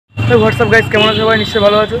WhatsApp guys, কেমন আছো সবাই? নিশ্চয়ই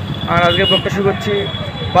ভালো আছো। আর আজকে ব্লগটা শুরু করছি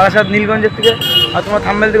বারাসাত নীলগঞ্জের থেকে। আর তোমার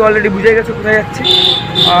থাম্বনেল থেকে অলরেডি বুঝে গেছো কোথায় যাচ্ছি।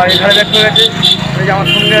 আর এখানে দেখা গেছে যে আমার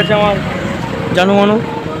সঙ্গে আছে আমার জানু মানু।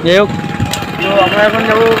 যাই হোক, তো আমরা এখন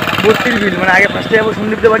যাবো বত্রিশ বিল, মানে আগে ফার্স্টে যাবো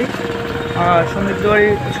সন্দীপদের বাড়ি। আর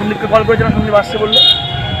সন্দীপকে কল করেছিলাম, সন্দীপ আসতে বললো।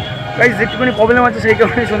 গাইস যেটুকুনি প্রবলেম আছে সেই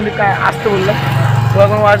কারণে সন্দীপকে আসতে বললাম। তো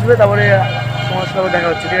এখন আসবে, তারপরে তোমার সাথে দেখা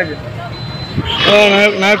হচ্ছে, ঠিক আছে? ও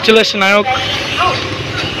নায়ক চলে এসছে, নায়ক।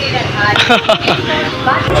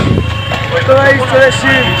 তো ভাই চলে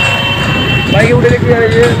এসছি, বাইকে উঠে গেছি।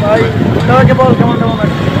 ভাই সবাইকে বল কেমন কেমন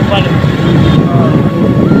আছে।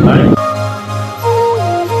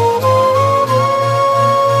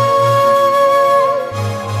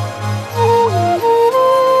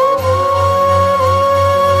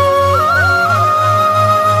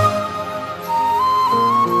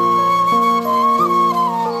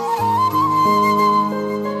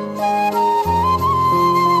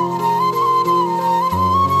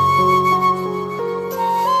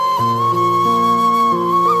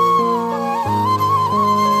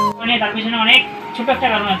 তার পিছনে অনেক ছোট একটা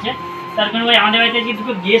কারণ আছে। তার কারণে ভাই আমাদের বাড়িতে যে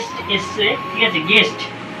দুটো গেস্ট এসছে, ঠিক আছে? গেস্ট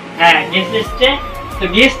এসছে। তো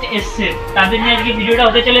গেস্ট এসছে, তাদের নিয়ে আজকে ভিডিওটা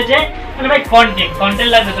হতে চলেছে। মানে ভাই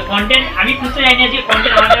কন্টেন্ট লাগবে। তো কন্টেন্ট আমি বুঝতে চাইনি আজকে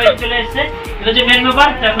কন্টেন্ট আমাদের বাড়িতে চলে এসছে। এটা হচ্ছে মেন ব্যাপার।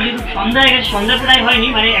 তারপর যেহেতু সন্ধ্যা হয়ে গেছে, সন্ধ্যা প্রায় হয়নি,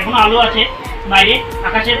 মানে এখনো আলো আছে বাইরে,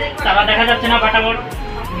 আকাশের তারা দেখা যাচ্ছে না বাটাবর,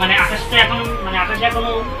 মানে আকাশটা এখন আকাশে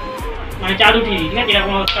এখনো মানে চাঁদ উঠিনি, ঠিক আছে?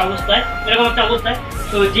 এরকম একটা অবস্থায়।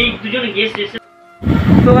 তো যেই দুজন গেস্ট এসছে,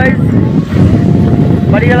 তো ভাই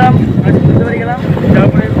বাড়ি গেলাম, বাড়ি গেলাম,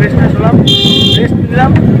 তারপরে রেস্ট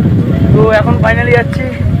নিলাম। তো এখন ফাইনালি যাচ্ছি,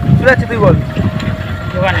 চলে যাচ্ছি। তুই বল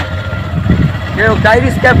দোকানে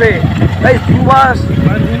ডাইরিস ক্যাফে। ভাই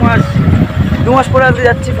দু মাস পরে আজকে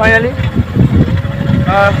যাচ্ছি ফাইনালি।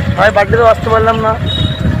 ভাই বার্থডেতেও আসতে পারলাম না,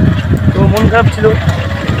 তো মন খারাপ ছিল।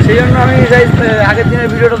 সেই জন্য আমি যাই আগের দিনের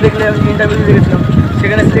ভিডিওটা দেখলে, আমি ইন্টারভিউ দেখেছিলাম,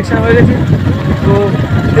 সেখানে সিলেকশন হয়ে গেছি। তো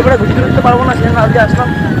এবারে ঘুরতে পারবো না, সেজন্য আজকে আসলাম।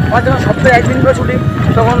 আমার যখন সপ্তাহে একদিন করে ছুটি,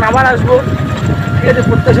 তখন আবার আসবো, ঠিক আছে?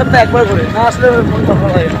 প্রত্যেক সপ্তাহে একবার করে না আসলে মনটা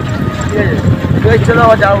ভালো লাগে না, ঠিক আছে? তো এই চলো,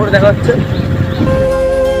 আবার যাওয়ার পরে দেখা হচ্ছে।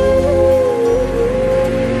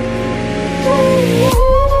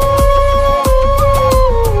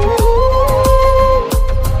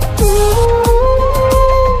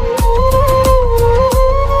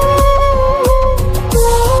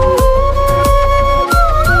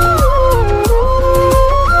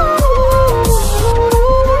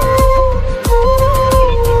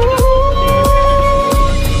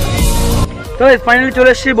 তো ফাইনালি চলে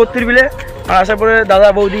এসেছি 32 বিলে। আর আসার পরে দাদা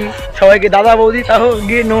বৌদি সবাইকে তাও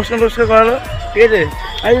গিয়ে নমস্কার করালো, ঠিক আছে?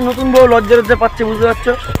 আর এই নতুন বউ লজ্জা পাচ্ছে, বুঝতে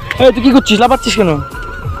পারছো? তুই কী করছিস, লাফাচ্ছিস কেন?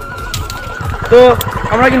 তো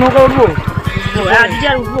আমরা কি নৌকা উঠবো?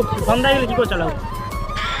 সন্ধ্যায় গেলে কি করে চালাবো?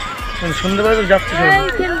 সন্ধ্যাবেলা তো যাচ্ছি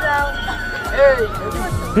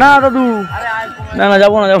না দাদু, না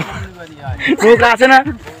যাবো না, নৌকা আছে না।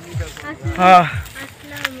 হ্যাঁ,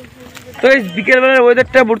 তো এই বিকেলবেলার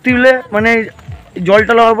ওয়েদারটা ভর্তি হলে, মানে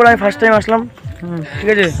জলটা লাগার পর আমি ফার্স্ট টাইম আসলাম, ঠিক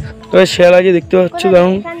আছে? তো শেয়াল আছে, দেখতে পাচ্ছ,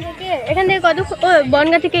 কারণ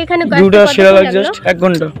দুটা শেয়াল আছে জাস্ট 1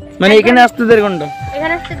 ঘন্টা, মানে এখানে আসতে 1.5 ঘন্টা।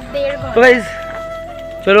 তো গাইস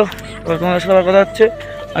চলো, তোমাদের সাথে কথা হচ্ছে।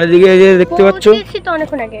 আর এদিকে এই যে দেখতে পাচ্ছ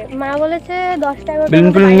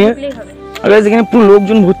আর এখানে পুরো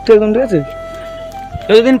লোকজন ঘুরতে একদম, ঠিক আছে?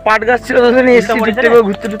 যতদিন পাট গাছ ছিল ততদিন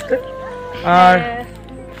ঘুরতে। আর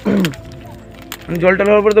জলটা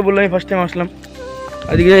নেওয়ার পরে তো বললাম, আমি ফার্স্ট টাইম আসলাম।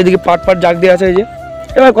 এদিকে পাট জাগ দিয়ে আছে। এই যে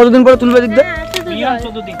এবার কতদিন পরে তুলবে দিকটা?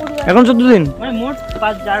 এখন 14 দিন,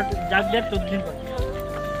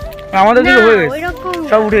 আমাদের দিকে হয়ে গেছে,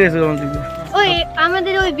 সব উঠে গেছে।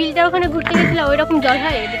 আমাদের ওই বিলটা ওখানে ঘুরতে গেছিলাম, ওইরকম জল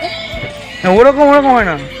হয় এদিকে? হ্যাঁ, ওরকম হয়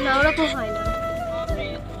না, ওরকম হয় না।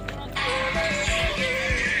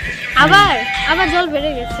 আবার জল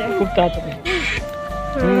বেড়ে গেছে খুব তাড়াতাড়ি।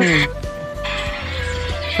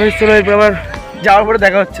 চলো এরপর আবার যাওয়ার পরে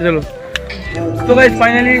দেখা হচ্ছে, চলো। তো গাইস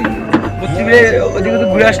ফাইনালি ওদিকে তো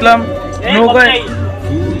ঘুরে আসলাম নৌকায়।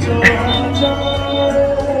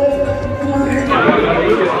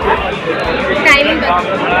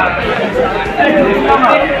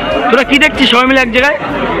 তোরা কি দেখছিস সবাই মিলে এক জায়গায়?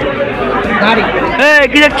 গাড়ি।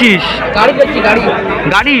 কি দেখছিস? গাড়ি দেখছি।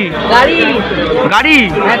 গাড়ি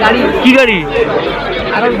কি গাড়ি?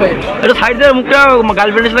 এটা সাইড দিয়ে মুখটা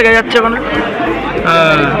গার্লফ্রেন্ডের সাথে যাচ্ছে ওখানে।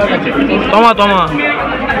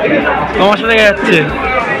 তোমার সাথে যাচ্ছে।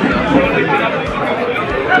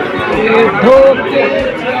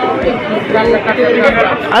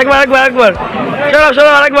 আরেকবার চলো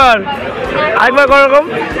আরেকবার কোনোরকম।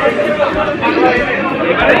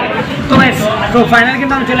 তো ফাইনাল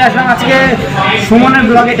কিন্তু আমি চলে আসলাম আজকে সুমনের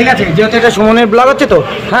ব্লগে, ঠিক আছে? যেহেতু এটা সুমনের ব্লগ হচ্ছে তো,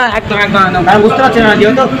 হ্যাঁ একদম একদম একদম, কারণ বুঝতে পারছি না,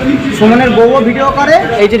 যেহেতু সুমনের বউও ভিডিও করে,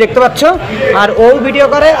 এই যে দেখতে পাচ্ছ, আর ও ভিডিও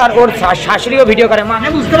করে, আর ওর শাশুড়িও ভিডিও করে, মানে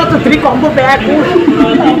বুঝতে পারছো, 3 কম্বো প্যাক।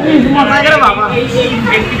 বাবা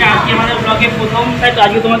আমাদের ব্লগে প্রথম, তাই তো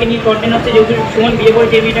আজকে তোমাকে নিয়ে কন্টেন্ট হচ্ছে, যেহেতু সুমন বিয়ে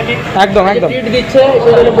করেছে এই মেয়েটাকে, একদম একদম ট্রিট দিচ্ছে,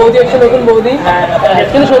 সেজন্য বৌদি হচ্ছে নতুন বৌদি,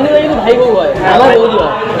 কিন্তু সন্দীপ ভাই কিন্তু ভাই বউ হয়, আমার বৌদি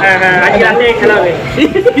হয়। হ্যাঁ হ্যাঁ, আজকে রাতে খেলা হবে।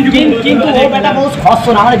 কিন্তু ও বেটা বহুত খস্ত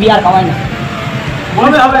না, আমার বিয়ার খাওয়ায় না।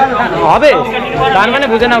 হবে তার মানে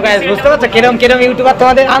বুঝে নাও গাইস, বুঝতে পারছো কিরম কিরম ইউটিউবার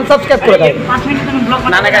তোমাদের আনসাবস্ক্রাইব করে দেয়। 5 মিনিট তুমি ব্লগ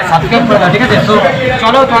না না গাইস, সাবস্ক্রাইব করে দাও, ঠিক আছে? তো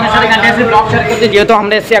চলো তোমাদের সাথে কন্টিনিউয়াসলি ব্লগ শেয়ার করতে, যেহেতু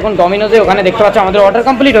আমরা এসেছি এখন ডমিনোজে, ওখানে দেখতে পাচ্ছ আমাদের অর্ডার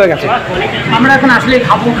কমপ্লিট হয়ে গেছে, আমরা এখন আসলে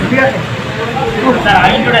খাবো, ঠিক আছে?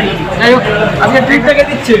 যাই হোক, আজকে ট্রিটটাকে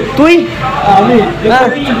দিচ্ছে তুই, আমি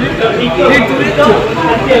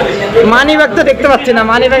মানি ব্যাগ তো দেখতে পাচ্ছি না,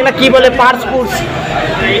 মানি ব্যাগ না কি বলে, পার্স পুর্স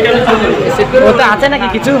ওটা আছে নাকি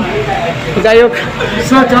কিছু? যাই হোক,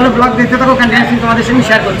 চলো ব্লগ দেখতে থাকো, কন্টিনিউয়াসলি তোমাদের সঙ্গে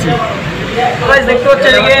শেয়ার করছি। দেখতে হচ্ছে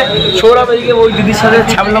এদিকে সৌরভ, এদিকে ওই দিদির সাথে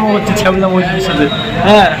ছ্যাবলামো হচ্ছে, ছ্যাবলামো ওই দিদির সাথে।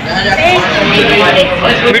 হ্যাঁ,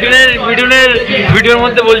 ভিডিওর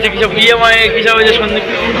মধ্যে বলছে কিসব ইএমআই কিসব, ওই যে সন্দীপ,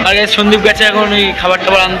 আগে সন্দীপ গেছে এখন ওই খাবার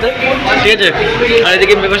টাবার আনতে, ঠিক আছে? আর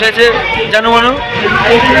এদিকে বেকস আছে জানো মানো,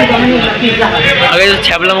 আগে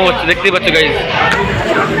ছ্যাবলামো হচ্ছে, দেখতেই পাচ্ছ গাইজ।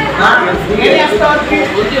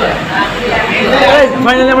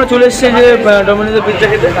 ফাইনালি আমরা চলে এসেছি যে ডমিনোজের পিৎজা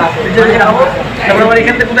খেতে, পিৎজা খেয়ে খাবো, তারপর আবার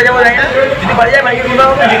এখান থেকে কোথায় যাবো জানি না, যদি বাড়ি যাই বাইকে কোথাও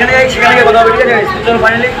হবে, যেখানে যাই সেখানে গিয়ে কথা হবে, ঠিক আছে? চলো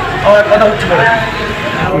ফাইনালি আমার কথা হচ্ছে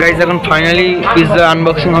গাইজ, এখন ফাইনালি পিৎজা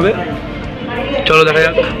আনবক্সিং হবে, চলো দেখা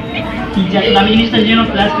যাক। পিজ্জা তো দামি জিনিস, তার জন্য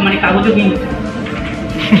প্লাস মানে কাগজও কিনি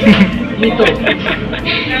তো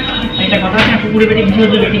একটা কথা আছে, কুকুরের পেটে কিছু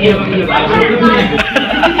হচ্ছে, ঠিক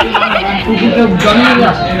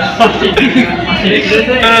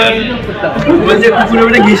বলছে কুকুরের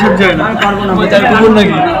পেটে ঘি সহ্য হয় না, তার কুকুর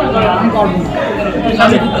নাকি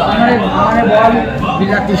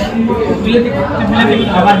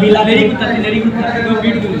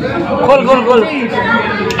খোল খোল খোল,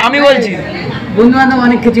 আমি বলছি বন্ধু বান্ধব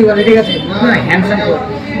অনেক কিছু বলে, ঠিক আছে? হ্যান্ডসাম কর,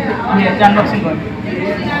 আনবক্সিং কর,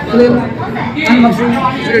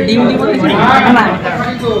 ডিম ডিম না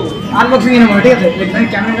আনবক্সিং এর মধ্যে, ঠিক আছে?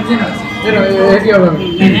 ক্যামেরাটা দিন না, এটি হবে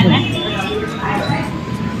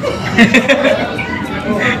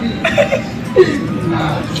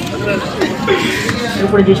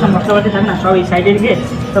উপরে যেসব মশলাপাতি থাকে না, সব এই সাইডে গিয়ে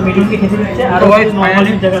সব মিডিয়ামকে খেতে দিচ্ছে, আর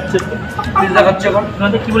নর্মালি দেখাচ্ছে। পিৎজা খাচ্ছে এখন,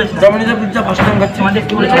 তোমাদের কি বলেছে? ডমিনোজের পিৎজা ফার্স্ট টাইম খাচ্ছে, তোমাদের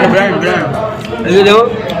কি বলেছে? ব্র্যান্ড ব্র্যান্ড, এই দেখো।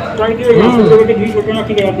 তোমার কি হয়েছে? ঘি খেতে না,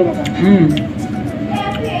 ঠিক আছে?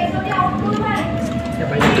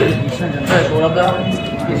 সৌরভদা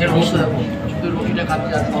এসে বসে দেখো, শুধু রুটিটা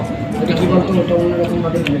খাচ্ছে আর সব। এটা কি বলতো, ওটা অন্যরকম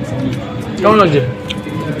ভাবে কেমন লাগছে?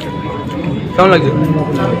 কেমন লাগছে?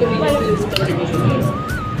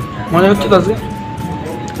 মজা হচ্ছে তো আজকে?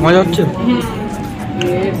 মজা হচ্ছে?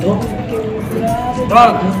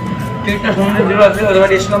 কেকটা সুন্দর দিল আছে, ওদের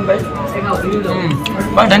বাড়ি এসলাম তাই।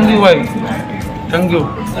 ভাই থ্যাংক ইউ ভাই, থ্যাংক ইউ।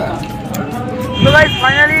 তো ভাই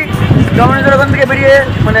ফাইনালি ডমিনোজের ওখান থেকে বেরিয়ে,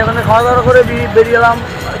 মানে ওখানে খাওয়া দাওয়া করে বেরিয়ে এলাম।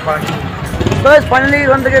 তো ফাইনালি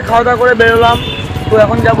ওখান থেকে খাওয়া দাওয়া করে বেরোলাম। তো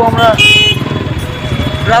এখন যাবো আমরা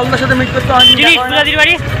রাহুলদার সাথে মিট করতে।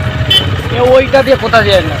 বাড়ি ওইটা দিয়ে কোথায়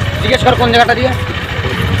যায় না, জিজ্ঞেস কর কোন জায়গাটা দিয়ে।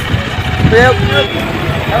 তো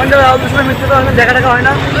এখন যাবো রাহুলদার সাথে মিট করতে, এখন দেখা টাকা হয়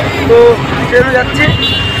না, তো সেজন্য যাচ্ছি।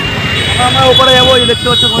 আমরা ওপরে যাবো, এই দেখতে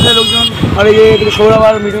পাচ্ছি কোথায় লোকজন, আর এই এদিকে সৌরভ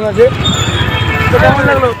আর মিটিং আছে। তো কেমন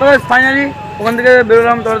লাগলো? তো ফাইনালি ওখান থেকে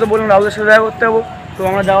বেরোলাম, তারপরে তো বললাম রাহুলদার সাথে দেখা করতে যাবো। তো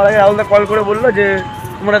আমরা যাওয়ার আগে রাহুলদা কল করে বললো যে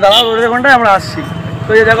তোমরা দাঁড়াও রোডের ঘন্টায়, আমরা আসছি।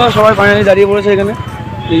 তো এই দেখো সবাই ফাইনালি দাঁড়িয়ে পড়েছে এখানে,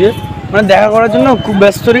 ঠিক আছে? মানে দেখা করার জন্য খুব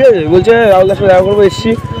ব্যস্ত, ঠিক আছে? বলছে রাহুলদার সাথে দেখা করবো,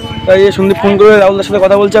 এসছি। তাই এই সন্দীপ ফোন করে রাহুলদার সাথে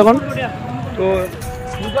কথা বলছে এখন। তো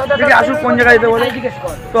ঠিক আছে, আসুক কোন জায়গায় যেতে বলে।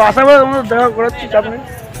 তো আসার পরে তোমাদের দেখা করাচ্ছি, চাপ নেই,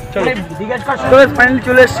 চলো। তো ফাইনালি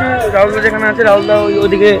চলে এসেছি, রাহুলদা যেখানে আছে। রাহুলদা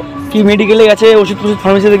ওইদিকে কি মেডিকেলে গেছে ওষুধ টষুধ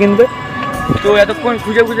ফার্মেসিতে কিনতে। তো এতক্ষণ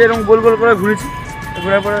খুঁজে খুঁজে এরকম গোল গোল করে ঘুরেছি,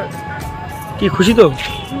 ঘোরার পরে কি খুশি তো।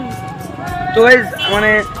 তো গাইজ মানে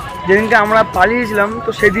যেদিনকে আমরা পালিয়েছিলাম, তো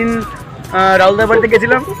সেদিন রাহুলদার বাড়িতে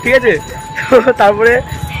গেছিলাম, ঠিক আছে? তো তারপরে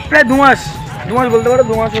প্রায় দু মাস বলতে পারো,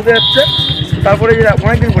 2 মাস হতে যাচ্ছে। তারপরে যে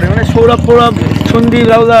অনেকদিন পরে মানে সৌরভ সন্দীপ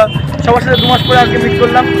রাহুলদা সবার সাথে 2 মাস পরে আজকে মিট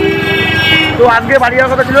করলাম। তো আজকে বাড়ি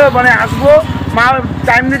যাওয়ার কথা ছিল, মানে আসবো, মা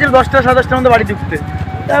টাইম দিয়েছিল 10টা 10:30টার মধ্যে বাড়ি ঢুকতে।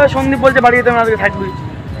 তারপরে সন্দীপ বলছে বাড়ি যেতে আজকে থাকবি,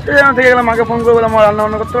 সেই জন্য থেকে গেলাম। মাকে ফোন করে বললাম আমার রান্না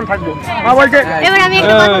বান্না করতে থাকবো। মা বলছে এবার আমি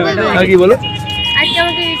একটা কথা বলবো। আর কি বলো? আজকে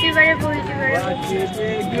আমাকে ইউটিউবারে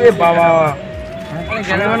বাবা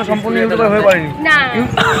আমি সম্পূর্ণ ইউটিউবার হয়ে পারিনি না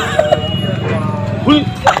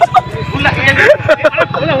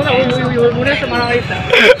মনে হচ্ছে মারা হয়েছে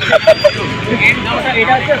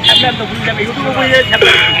এটা হচ্ছে ফ্যাবলার তো ভুলে যাবে ইউটিউবে বলে যাবে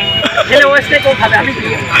ফ্যাবলার খেলে ওই স্টেক ও খাবে আমি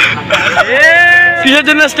কিসের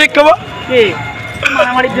জন্য স্টেক খাবো কি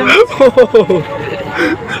মারামারির জন্য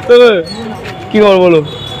কি খবর বলো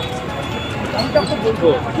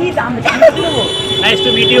Nice to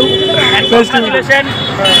meet you and congratulations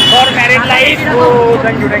for married life. Oh,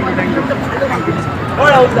 thank you.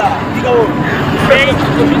 এই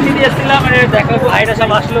ছুটি দিয়ে এসেছিলাম মানে দেখো ভাইরা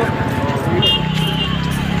সব আসলো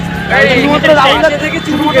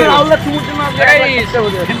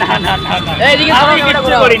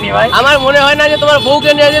আমার মনে হয় না যে তোমার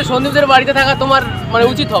বউকে নিয়ে যে সন্দীপদের বাড়িতে থাকা তোমার মানে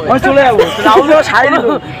উচিত হবে চলে যাবো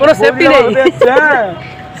কোনো সেফটি নেই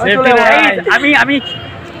আমি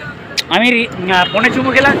আমি ফোনে চুমু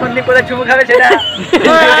খেলাম সন্দীপ কোথায় চুমু খাবে সেটা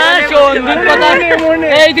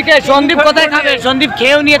এইদিকে সন্দীপ কোথায় খাবে সন্দীপ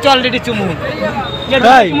খেয়েও নিয়েছে অলরেডি চুমু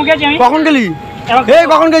চুমু খেয়েছি আমি কখন গেলি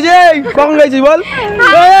কখন গেছিস বল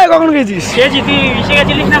কখন গেছিস খেয়েছি তুই এসে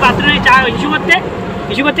গেছিলিস না বাথরুমে চা ইস্যু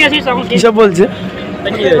করতে গেছিস তখন কিসব বলছে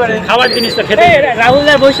খাবার জিনিস তো খেতে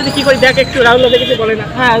রাহুলদার ভবিষ্যতে কি করি দেখ একটু রাহুলদা কিছু বলে না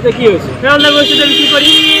হ্যাঁ তো কি হয়েছে রাহুলদার ভবিষ্যতে আমি কি করি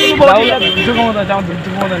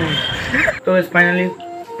তো ফাইনালি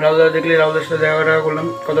রাহুলদা দেখলে রাহুলদার সাথে দেখা করলাম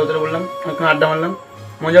কথা বললাম এখন আড্ডা মারলাম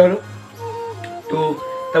মজা হলো তো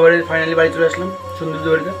তারপরে ফাইনালি বাড়ি চলে আসলাম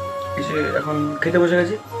সন্দীপদের বাড়িতে এসে এখন খেতে বসে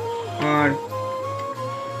গেছি আর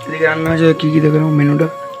এদিকে রান্না হয়েছে কী দেখলাম মেনুটা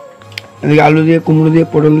এদিকে আলু দিয়ে কুমড়ো দিয়ে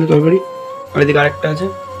পটল দিয়ে তরকারি আর এদিকে আরেকটা আছে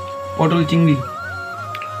পটল চিংড়ি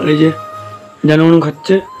আর এই যে জানু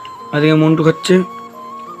খাচ্ছে আর এদিকে মন্টু খাচ্ছে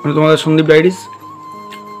মানে তোমাদের সন্দীপ ডাইরিস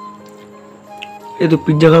এই তো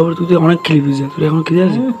পিৎজা খাবার তুই তো অনেক খেলি পিৎজা তোর এখন খেতে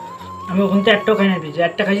আছে আমি ওখান থেকে একটাও খাই না পিৎজা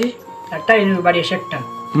একটা খাইছি একটা বাড়ি এসে একটা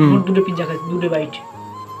মোট দুটো পিৎজা খাইছি দুটো বাইট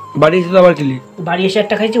বাড়ি এসে তো আবার খেলি বাড়ি এসে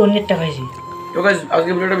একটা খাইছি অন্য একটা খাইছি তো গাইস আজকে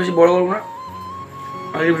ভিডিওটা বেশি বড় করবো না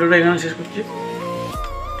আজকে ভিডিওটা এখানে শেষ করছি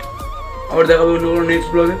আবার দেখাবো অন্য কোনো নেক্সট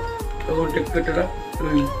ব্লগে তখন টেক কেয়ার টাটা